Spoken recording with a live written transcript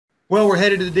Well, we're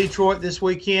headed to Detroit this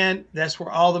weekend. That's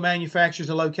where all the manufacturers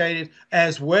are located,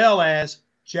 as well as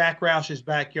Jack Roush's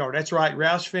backyard. That's right,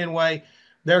 Roush Fenway.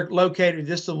 They're located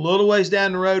just a little ways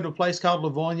down the road to a place called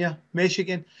Livonia,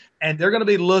 Michigan, and they're going to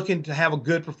be looking to have a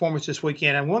good performance this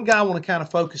weekend. And one guy I want to kind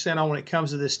of focus in on when it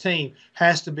comes to this team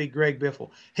has to be Greg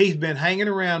Biffle. He's been hanging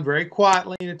around very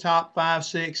quietly in the top 5,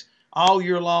 6 all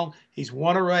year long. He's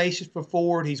won a race for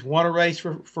Ford. He's won a race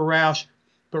for Roush.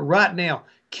 But right now,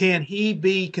 can he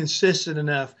be consistent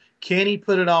enough? Can he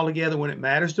put it all together when it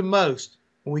matters the most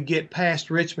when we get past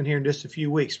Richmond here in just a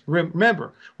few weeks?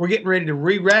 Remember, we're getting ready to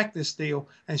re-rack this deal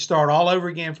and start all over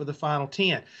again for the final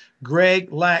 10.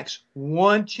 Greg lacks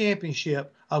one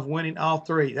championship of winning all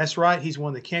three. That's right. He's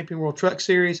won the Camping World Truck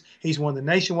Series. He's won the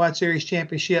Nationwide Series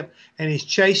championship, and he's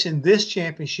chasing this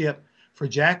championship for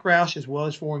Jack Roush as well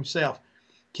as for himself.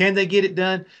 Can they get it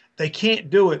done? They can't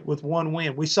do it with one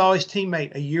win. We saw his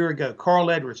teammate a year ago,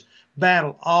 Carl Edwards,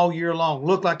 battle all year long.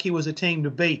 Looked like he was a team to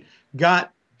beat.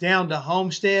 Got down to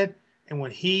Homestead, and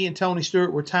when he and Tony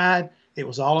Stewart were tied, it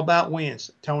was all about wins.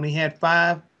 Tony had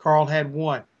 5, Carl had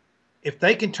 1. If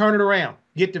they can turn it around,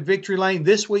 get to victory lane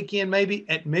this weekend maybe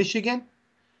at Michigan,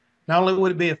 not only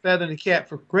would it be a feather in the cap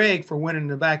for Greg for winning in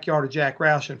the backyard of Jack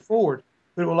Roush and Ford,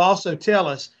 but it will also tell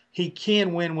us he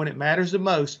can win when it matters the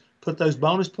most, put those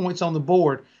bonus points on the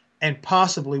board, and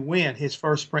possibly win his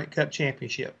first Sprint Cup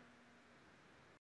championship.